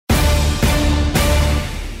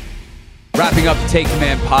Wrapping up the Take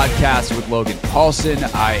Command podcast with Logan Paulson.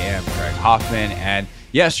 I am Craig Hoffman, and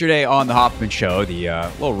yesterday on the Hoffman Show, the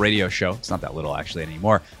little radio show, it's not that little actually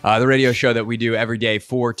anymore, the radio show that we do every day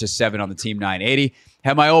 4 to 7 on the Team 980,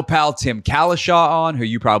 had my old pal Tim Kalishaw on, who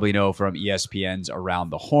you probably know from ESPN's Around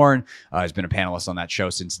the Horn. He's been a panelist on that show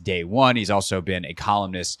since day one. He's also been a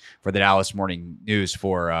columnist for the Dallas Morning News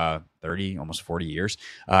for 30, almost 40 years,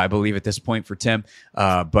 I believe at this point for Tim.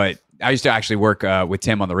 But I used to actually work with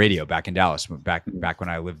Tim on the radio back in Dallas, back when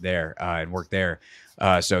I lived there and worked there.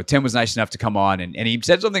 So Tim was nice enough to come on, and he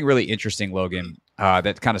said something really interesting, Logan,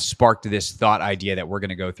 that kind of sparked this thought idea that we're going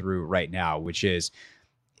to go through right now, which is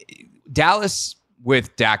Dallas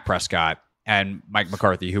with Dak Prescott and Mike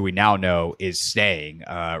McCarthy, who we now know is staying.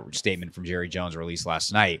 Statement from Jerry Jones released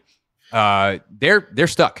last night. They're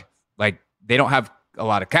stuck. Like, they don't have a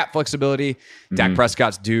lot of cap flexibility. Dak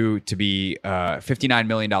Prescott's due to be $59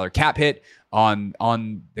 million cap hit on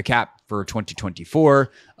the cap for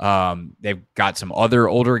 2024. They've got some other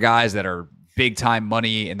older guys that are big time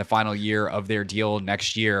money in the final year of their deal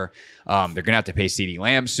next year. They're gonna have to pay CeeDee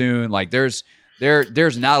Lamb soon. Like, there's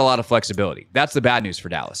not a lot of flexibility. That's the bad news for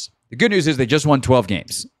Dallas. The good news is they just won 12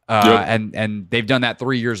 games. And they've done that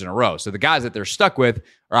 3 years in a row. So the guys that they're stuck with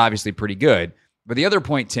are obviously pretty good. But the other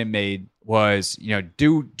point Tim made was,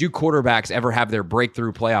 do quarterbacks ever have their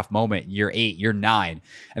breakthrough playoff moment in year 8, year 9?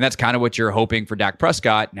 And that's kind of what you're hoping for Dak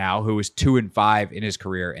Prescott now, who is 2-5 in his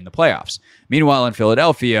career in the playoffs. Meanwhile, in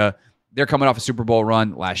Philadelphia, they're coming off a Super Bowl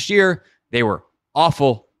run last year. They were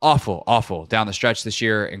awful down the stretch this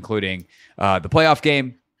year, including the playoff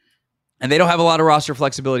game. And they don't have a lot of roster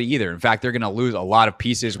flexibility either. In fact, they're going to lose a lot of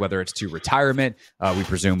pieces, whether it's to retirement, we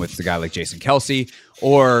presume with a guy like Jason Kelce,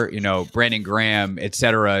 or, Brandon Graham, et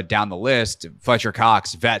cetera, down the list, Fletcher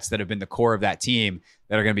Cox, vets that have been the core of that team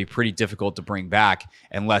that are going to be pretty difficult to bring back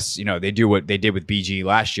unless, they do what they did with BG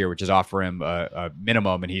last year, which is offer him a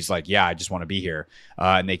minimum. And he's like, yeah, I just want to be here.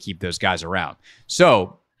 And they keep those guys around.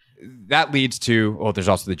 So that leads to, there's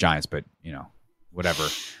also the Giants, but, whatever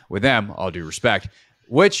with them, all due respect.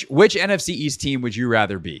 Which NFC East team would you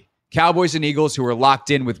rather be? Cowboys and Eagles, who are locked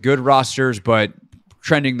in with good rosters but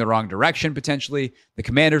trending the wrong direction potentially? The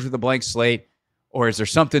Commanders with a blank slate? Or is there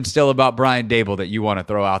something still about Brian Dable that you want to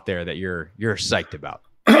throw out there that you're psyched about?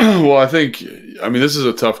 Well, this is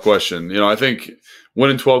a tough question. I think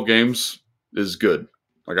winning 12 games is good.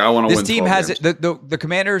 Like, I want to win 12 games. This team has it. The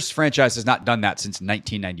Commanders franchise has not done that since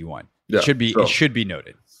 1991. Yeah, it should be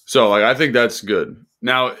noted. So, I think that's good.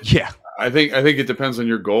 Now, yeah. I think it depends on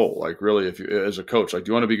your goal. Like, really, if you, as a coach, do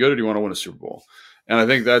you want to be good or do you want to win a Super Bowl? And I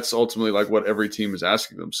think that's ultimately what every team is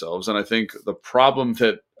asking themselves. And I think the problem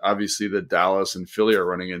that obviously that Dallas and Philly are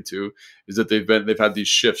running into is that they've had these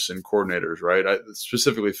shifts in coordinators, right?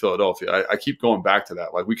 Specifically Philadelphia. I keep going back to that.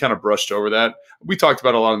 We kind of brushed over that. We talked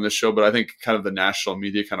about it a lot on this show, but I think kind of the national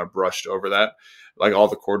media kind of brushed over that, all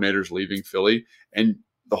the coordinators leaving Philly. And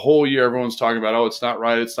the whole year, everyone's talking about, it's not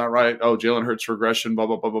right. It's not right. Oh, Jalen Hurts regression, blah,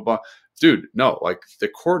 blah, blah, blah, blah. Dude, no, the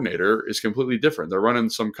coordinator is completely different. They're running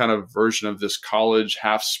some kind of version of this college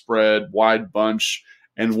half spread, wide bunch.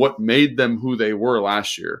 And what made them who they were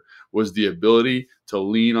last year was the ability to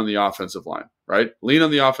lean on the offensive line, right? Lean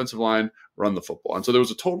on the offensive line, run the football. And so there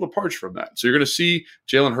was a total departure from that. So you're going to see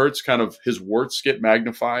Jalen Hurts kind of his warts get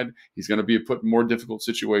magnified. He's going to be put in more difficult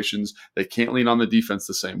situations. They can't lean on the defense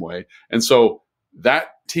the same way. And so that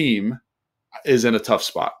team is in a tough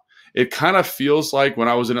spot. It kind of feels like when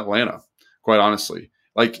I was in Atlanta, quite honestly.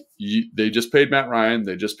 They just paid Matt Ryan.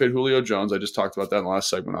 They just paid Julio Jones. I just talked about that in the last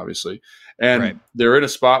segment, obviously. And They're in a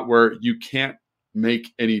spot where you can't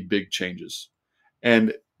make any big changes.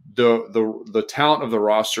 And the talent of the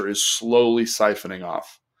roster is slowly siphoning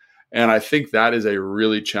off. And I think that is a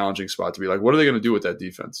really challenging spot to be what are they going to do with that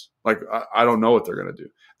defense? I don't know what they're going to do.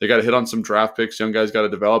 They got to hit on some draft picks. Young guys got to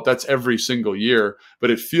develop. That's every single year, but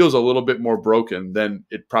it feels a little bit more broken than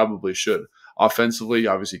it probably should. Offensively,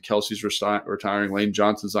 obviously, Kelsey's retiring. Lane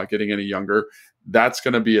Johnson's not getting any younger. That's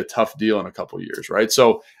going to be a tough deal in a couple of years, right?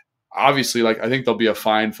 So, obviously, I think they'll be a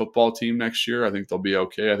fine football team next year. I think they'll be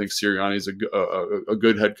okay. I think Sirianni's a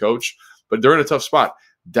good head coach, but they're in a tough spot.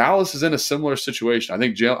 Dallas is in a similar situation.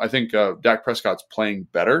 I think Dak Prescott's playing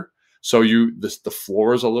better, so the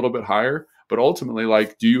floor is a little bit higher. But ultimately,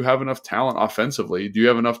 do you have enough talent offensively? Do you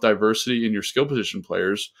have enough diversity in your skill position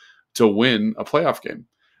players to win a playoff game?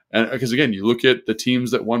 And because, again, you look at the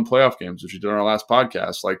teams that won playoff games, which we did on our last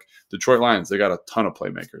podcast, like Detroit Lions, they got a ton of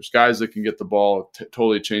playmakers, guys that can get the ball,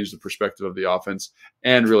 totally change the perspective of the offense,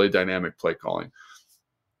 and really dynamic play calling.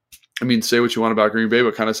 Say what you want about Green Bay,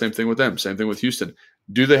 but kind of same thing with them. Same thing with Houston.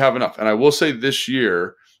 Do they have enough? And I will say this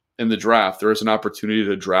year, in the draft, there is an opportunity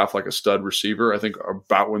to draft like a stud receiver, I think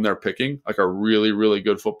about when they're picking, like a really, really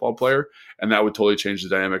good football player. And that would totally change the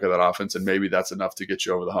dynamic of that offense. And maybe that's enough to get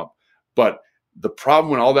you over the hump. But the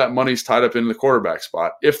problem when all that money's tied up in the quarterback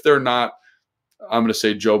spot, if they're not, I'm going to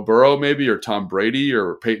say Joe Burrow maybe, or Tom Brady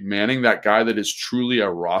or Peyton Manning, that guy that is truly a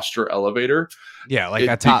roster elevator. Yeah, like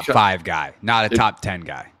a top 5 guy, not a top 10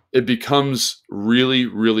 guy. It becomes really,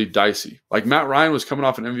 really dicey. Like Matt Ryan was coming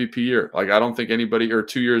off an MVP year. Like I don't think anybody, or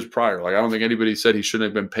 2 years prior, like I don't think anybody said he shouldn't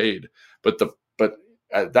have been paid. But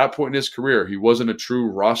at that point in his career, he wasn't a true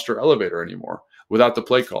roster elevator anymore without the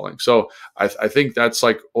play calling. So I think that's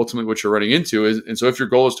like ultimately what you're running into is, and so if your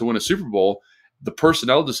goal is to win a Super Bowl, the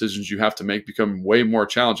personnel decisions you have to make become way more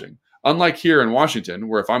challenging. Unlike here in Washington,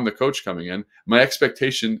 where if I'm the coach coming in, my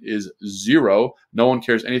expectation is 0. No one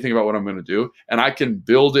cares anything about what I'm going to do. And I can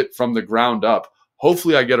build it from the ground up.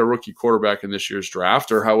 Hopefully I get a rookie quarterback in this year's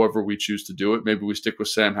draft, or however we choose to do it. Maybe we stick with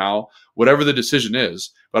Sam Howell, whatever the decision is.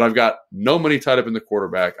 But I've got no money tied up in the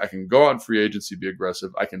quarterback. I can go out in free agency, be aggressive.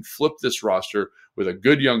 I can flip this roster with a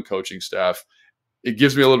good young coaching staff. It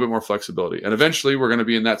gives me a little bit more flexibility. And eventually we're going to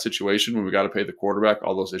be in that situation when we got to pay the quarterback.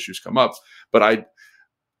 All those issues come up. But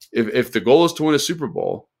if the goal is to win a Super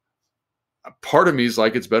Bowl, part of me is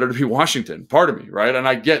like, it's better to be Washington, part of me, right? And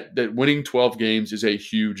I get that winning 12 games is a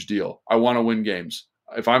huge deal. I want to win games.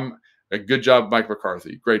 If I'm a good job, Mike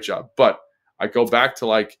McCarthy, great job. But I go back to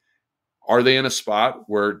like, are they in a spot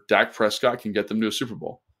where Dak Prescott can get them to a Super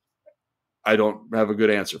Bowl? I don't have a good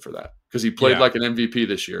answer for that because he played like an MVP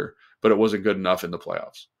this year, but it wasn't good enough in the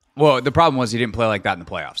playoffs. Well, the problem was he didn't play like that in the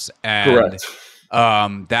playoffs. And, correct.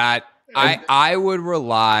 I would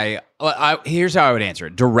rely. Here's how I would answer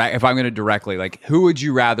it. If I'm going to directly, like, who would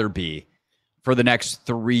you rather be for the next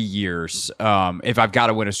 3 years? If I've got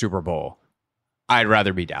to win a Super Bowl, I'd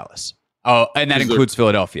rather be Dallas. Oh, and that includes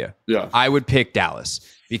Philadelphia. Yeah, I would pick Dallas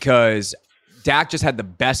because Dak just had the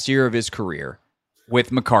best year of his career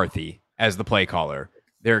with McCarthy as the play caller.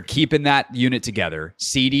 They're keeping that unit together.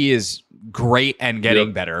 CD is great and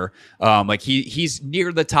getting better. Like he's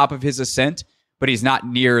near the top of his ascent, but he's not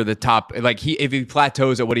near the top. Like if he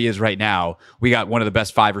plateaus at what he is right now, we got one of the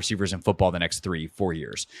best 5 receivers in football the next 3-4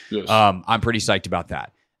 years. Yes. I'm pretty psyched about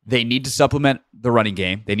that. They need to supplement the running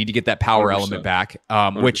game. They need to get that power 100%. Element back,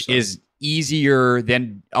 which is easier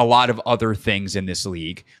than a lot of other things in this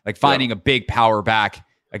league. Like finding a big power back.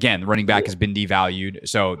 Again, the running back has been devalued.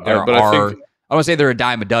 So there I don't want to say they're a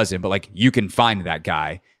dime a dozen, but like you can find that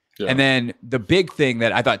guy. Yeah. And then the big thing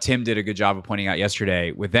that I thought Tim did a good job of pointing out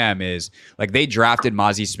yesterday with them is like they drafted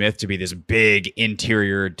Mozzie Smith to be this big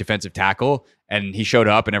interior defensive tackle. And he showed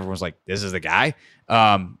up and everyone was like, this is the guy.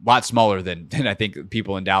 Lot smaller than I think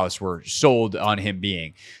people in Dallas were sold on him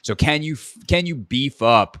being. So can you beef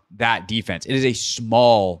up that defense? It is a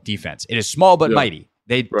small defense. It is small but mighty.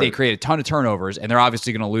 They create a ton of turnovers, and they're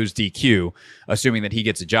obviously going to lose DQ, assuming that he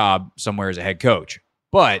gets a job somewhere as a head coach.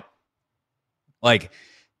 But, like,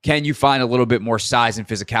 can you find a little bit more size and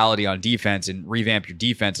physicality on defense and revamp your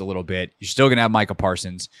defense a little bit? You're still going to have Micah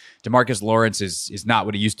Parsons. DeMarcus Lawrence is not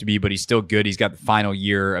what he used to be, but he's still good. He's got the final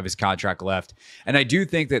year of his contract left. And I do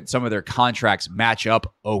think that some of their contracts match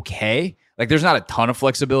up okay. Like, there's not a ton of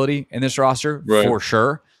flexibility in this roster, for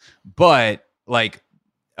sure. But,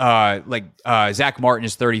 Zach Martin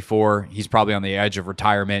is 34. He's probably on the edge of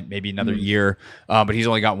retirement, maybe another year, but he's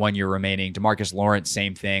only got 1 year remaining. DeMarcus Lawrence,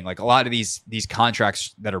 same thing. Like a lot of these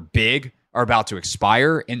contracts that are big are about to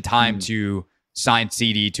expire in time to sign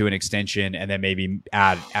CD to an extension and then maybe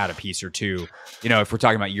add a piece or two. You know, if we're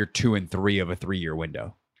talking about year 2 and 3 of a 3-year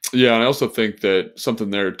window. Yeah, and I also think that something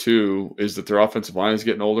there too is that their offensive line is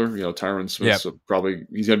getting older. You know, Tyron Smith, probably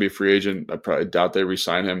he's going to be a free agent. I probably doubt they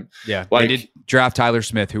re-sign him. Yeah, they did draft Tyler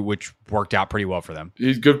Smith, which worked out pretty well for them.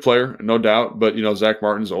 He's a good player, no doubt. But you know, Zach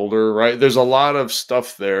Martin's older, right? There's a lot of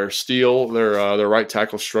stuff there. Steele, their right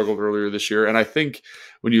tackle struggled earlier this year, and I think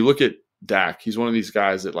when you look at Dak, he's one of these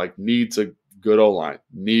guys that like needs a good O-line,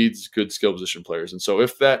 needs good skill position players, and so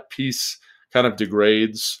if that piece kind of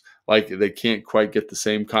degrades. Like they can't quite get the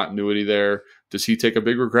same continuity there. Does he take a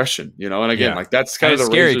big regression? You know, and again, like that's kind of the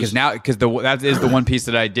scary because that is the one piece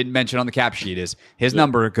that I didn't mention on the cap sheet is his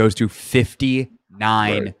number goes to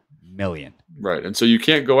 59 million. Right, and so you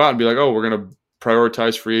can't go out and be like, oh, we're going to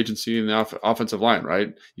prioritize free agency in the offensive line,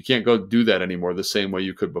 right? You can't go do that anymore the same way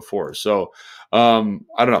you could before. So I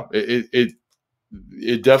don't know.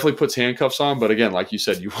 It definitely puts handcuffs on, but again, like you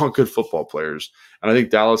said, you want good football players, and I think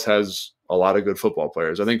Dallas has a lot of good football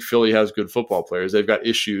players. I think Philly has good football players. They've got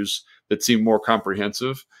issues that seem more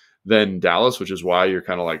comprehensive than Dallas, which is why you're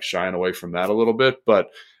kind of like shying away from that a little bit. But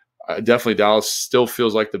definitely Dallas still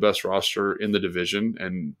feels like the best roster in the division,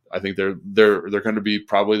 and I think they're going to be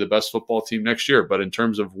probably the best football team next year. But in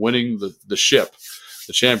terms of winning the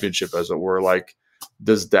championship, as it were, like,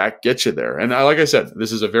 does Dak get you there? And like I said,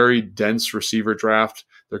 this is a very dense receiver draft.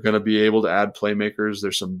 They're going to be able to add playmakers.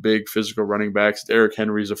 There's some big physical running backs. Derrick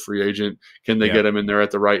Henry's a free agent. Can they get him in there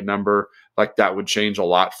at the right number? Like, that would change a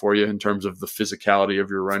lot for you in terms of the physicality of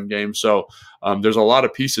your run game. So there's a lot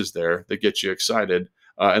of pieces there that get you excited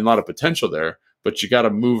and a lot of potential there. But you got to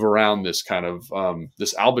move around this kind of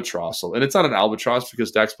this albatross. And it's not an albatross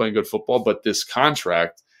because Dak's playing good football, but this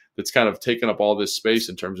contract that's kind of taken up all this space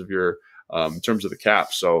in terms of your in terms of the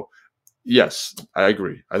cap. So yes, I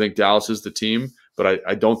agree. I think Dallas is the team, but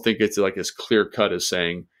I don't think it's like as clear cut as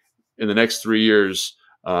saying in the next 3 years,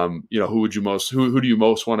 who do you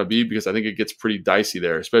most want to be? Because I think it gets pretty dicey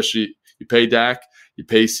there, especially you pay Dak, you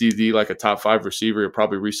pay CD like a top 5 receiver, you'll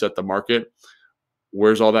probably reset the market.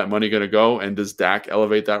 Where's all that money going to go? And does Dak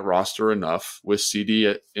elevate that roster enough with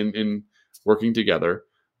CD in working together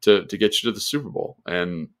to get you to the Super Bowl?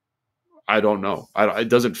 And I don't know. It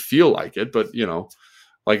doesn't feel like it, but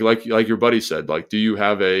like your buddy said, like, do you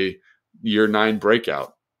have a year 9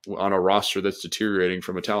 breakout on a roster that's deteriorating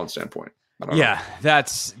from a talent standpoint? Yeah,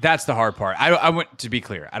 that's the hard part. I want to be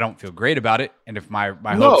clear. I don't feel great about it, and if my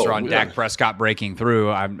hopes are on Dak Prescott breaking through,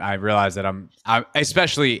 I realize that I'm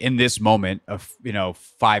especially in this moment of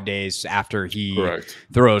 5 days after he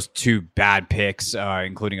throws 2 bad picks,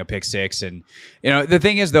 including a pick 6, and the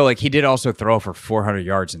thing is though, like, he did also throw for 400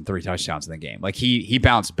 yards and 3 touchdowns in the game. Like, he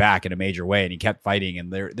bounced back in a major way, and he kept fighting,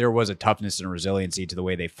 and there was a toughness and resiliency to the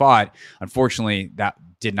way they fought. Unfortunately, that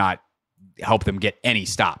did not help them get any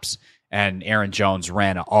stops. And Aaron Jones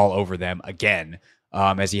ran all over them again,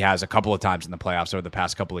 as he has a couple of times in the playoffs over the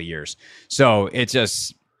past couple of years. So it's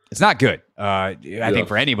not good. I think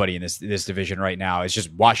for anybody in this division right now, it's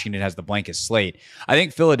just Washington has the blankest slate. I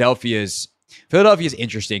think Philadelphia's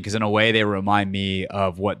interesting because in a way they remind me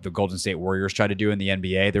of what the Golden State Warriors try to do in the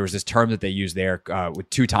NBA. There was this term that they used there with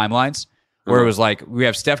 2 timelines where it was like, we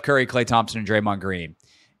have Steph Curry, Klay Thompson, and Draymond Green.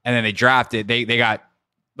 And then they drafted, they got,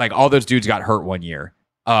 like, all those dudes got hurt one year.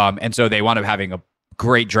 And so they wound up having a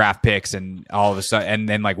great draft picks, and all of a sudden, and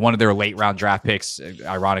then like one of their late round draft picks,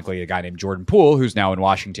 ironically, a guy named Jordan Poole, who's now in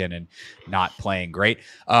Washington and not playing great.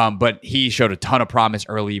 But he showed a ton of promise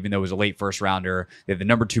early, even though it was a late first rounder. They had the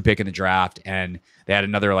number 2 pick in the draft, and they had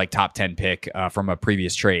another like top 10 pick from a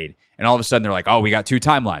previous trade. And all of a sudden they're like, oh, we got 2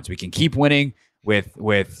 timelines. We can keep winning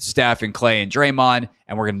with Steph and Klay and Draymond,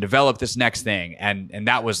 and we're going to develop this next thing. And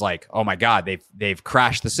that was like, oh my God, they've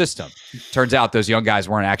crashed the system. Turns out those young guys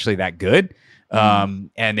weren't actually that good. And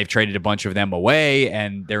they've traded a bunch of them away,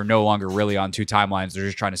 and they're no longer really on 2 timelines. They're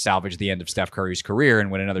just trying to salvage the end of Steph Curry's career and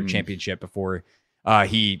win another championship before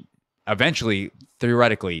he eventually,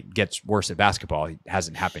 theoretically, gets worse at basketball. It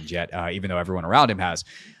hasn't happened yet, even though everyone around him has.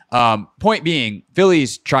 Point being,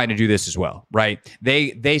 Philly's trying to do this as well, right?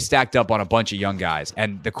 They stacked up on a bunch of young guys,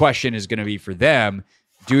 and the question is going to be for them: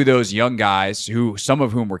 do those young guys, who some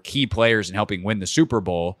of whom were key players in helping win the Super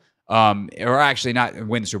Bowl, or actually not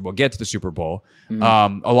win the Super Bowl, get to the Super Bowl,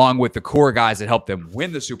 along with the core guys that helped them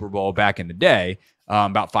win the Super Bowl back in the day,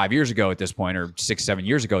 about 5 years ago at this point, or 6-7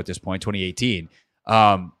 years ago at this point, 2018.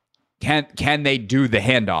 Can they do the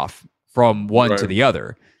handoff from one to the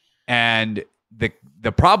other? And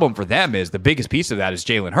the problem for them is the biggest piece of that is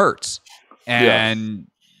Jalen Hurts. And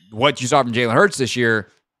what you saw from Jalen Hurts this year,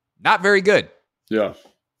 not very good. Yeah.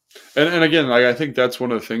 And again, like, I think that's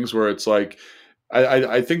one of the things where it's like,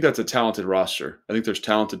 I think that's a talented roster. I think there's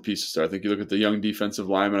talented pieces there. I think you look at the young defensive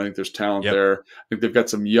linemen, I think there's talent there. I think they've got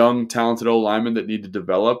some young, talented O-linemen that need to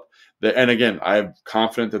develop. And again, I'm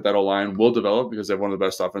confident that O-line will develop because they have one of the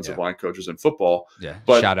best offensive line coaches in football. Yeah.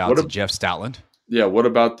 But shout out to Jeff Stoutland. Yeah. What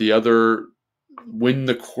about the other, when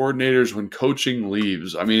the coordinators, when coaching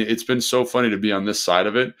leaves? I mean, it's been so funny to be on this side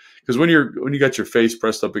of it, because when you got your face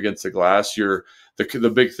pressed up against the glass,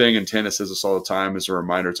 the big thing, and Tanner says this all the time as a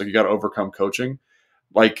reminder, it's like you got to overcome coaching.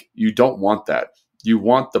 Like, you don't want that. You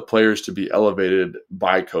want the players to be elevated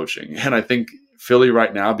by coaching. And I think Philly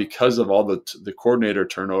right now, because of all the coordinator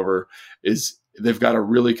turnover, is they've got to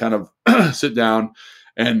really kind of sit down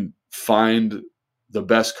and find the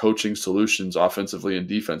best coaching solutions offensively and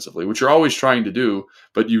defensively, which you're always trying to do,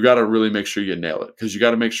 but you got to really make sure you nail it, because you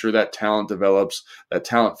got to make sure that talent develops, that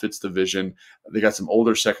talent fits the vision. They got some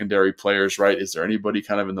older secondary players, right? Is there anybody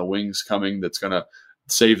kind of in the wings coming that's going to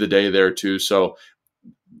save the day there too? So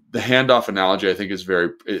the handoff analogy, I think,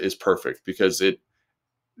 is perfect, because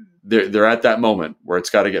they're at that moment where it's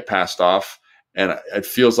got to get passed off, And it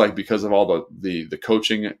feels like because of all the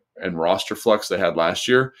coaching and roster flux they had last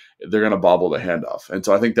year, they're going to bobble the handoff. And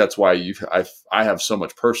so I think that's why I have so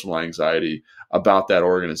much personal anxiety about that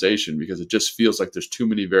organization, because it just feels like there's too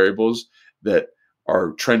many variables that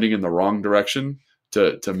are trending in the wrong direction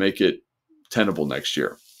to make it tenable next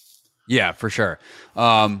year. Yeah, for sure.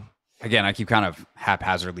 Again, I keep kind of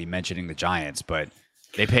haphazardly mentioning the Giants, but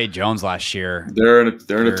they paid Jones last year. They're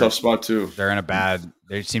in a tough spot too.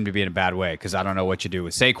 They seem to be in a bad way, because I don't know what you do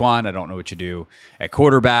with Saquon. I don't know what you do at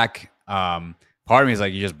quarterback. Part of me is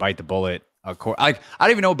like, you just bite the bullet. I don't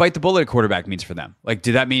even know what bite the bullet at quarterback means for them. Like,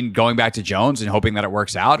 did that mean going back to Jones and hoping that it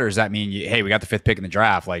works out? Or does that mean, hey, we got the 5th pick in the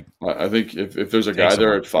draft? Like, I think if there's a guy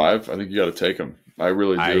there at 5, I think you got to take him. I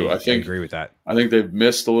really do. I agree with that. I think they've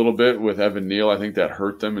missed a little bit with Evan Neal. I think that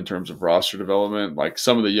hurt them in terms of roster development. Like,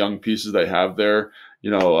 some of the young pieces they have there,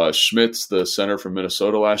 Schmitz, the center from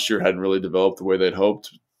Minnesota last year, hadn't really developed the way they'd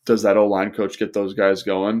hoped. Does that O-line coach get those guys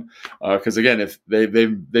going? Because again, if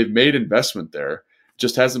they've made investment there,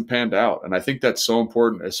 just hasn't panned out. And I think that's so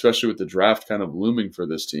important, especially with the draft kind of looming for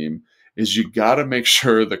this team, is you got to make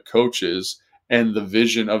sure the coaches and the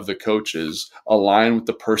vision of the coaches align with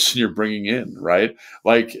the person you're bringing in, right?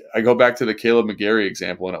 Like, I go back to the Caleb McGarry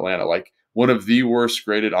example in Atlanta, like one of the worst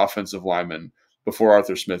graded offensive linemen before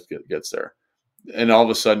Arthur Smith gets there. And all of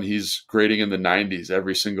a sudden he's grading in the 90s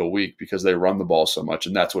every single week because they run the ball so much.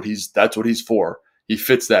 And that's what he's for. He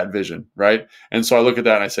fits that vision, right? And so I look at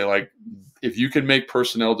that and I say, like, if you can make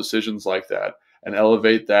personnel decisions like that and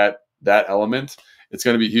elevate that element, it's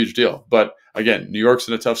going to be a huge deal. But again, New York's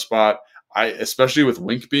in a tough spot. Especially with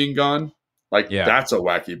Wink being gone, that's a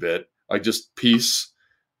wacky bit. Like, just peace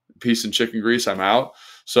and chicken grease, I'm out.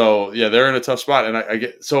 So yeah, they're in a tough spot. And I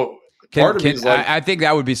get, so part of me is like, I think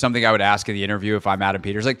that would be something I would ask in the interview if I'm Adam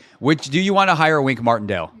Peters. Like, do you want to hire Wink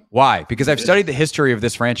Martindale? Why? Because I've studied the history of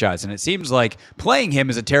this franchise, and it seems like playing him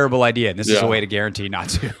is a terrible idea. And this is a way to guarantee not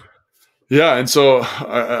to. Yeah, and so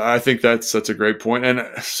I think that's a great point. And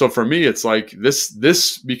so for me, it's like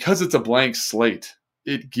this because it's a blank slate,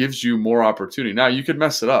 it gives you more opportunity. Now, you could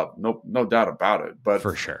mess it up, no doubt about it. But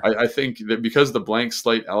for sure, I think that because the blank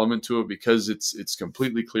slate element to it, because it's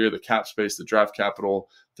completely clear, the cap space, the draft capital,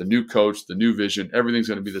 the new coach, the new vision, everything's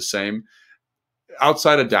going to be the same.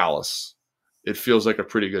 Outside of Dallas, it feels like a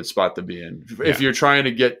pretty good spot to be in if you're trying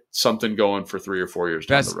to get something going for 3 or 4 years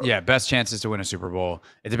down the road. Yeah, best chances to win a Super Bowl.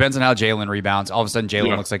 It depends on how Jalen rebounds. All of a sudden,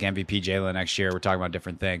 Jalen looks like MVP Jalen next year. We're talking about a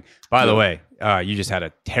different thing. By the way, you just had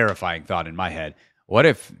a terrifying thought in my head. What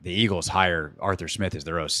if the Eagles hire Arthur Smith as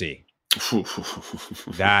their OC?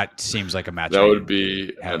 That seems like a match. That would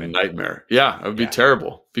be a nightmare. Yeah, it would be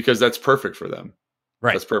terrible, because that's perfect for them.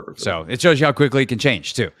 Right. That's perfect. So it shows you how quickly it can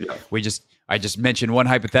change too. Yeah. I just mentioned one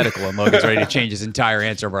hypothetical, and Logan's ready to change his entire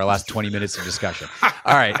answer over our last 20 minutes of discussion.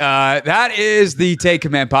 All right. That is the Take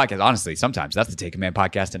Command podcast. Honestly, sometimes that's the Take Command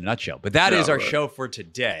podcast in a nutshell. But that is our show for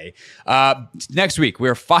today. Next week,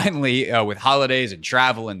 we're finally, with holidays and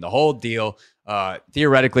travel and the whole deal,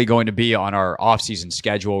 theoretically going to be on our off-season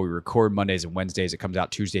schedule. We record Mondays and Wednesdays. It comes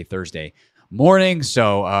out Tuesday, Thursday morning.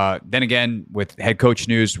 So then again, with head coach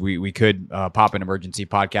news, we could pop an emergency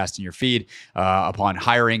podcast in your feed upon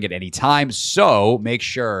hiring at any time. So make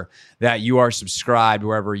sure that you are subscribed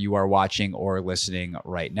wherever you are watching or listening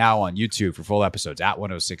right now on YouTube for full episodes at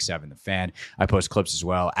 1067 The Fan. I post clips as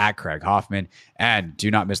well at Craig Hoffman. And do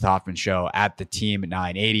not miss the Hoffman Show at the Team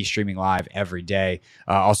 980, streaming live every day.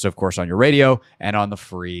 Also, of course, on your radio and on the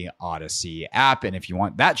free Odyssey app. And if you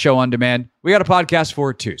want that show on demand, we got a podcast for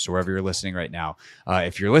it too. So wherever you're listening right now,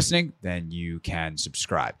 if you're listening, then you can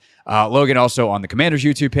subscribe. Logan, also on the Commanders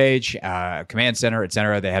YouTube page, Command Center,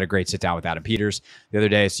 etc. They had a great sit down with Adam Peters the other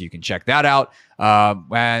day, so you can check that out.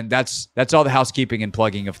 And that's all the housekeeping and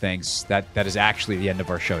plugging of things. That is actually the end of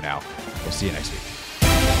our show now. We'll see you next week.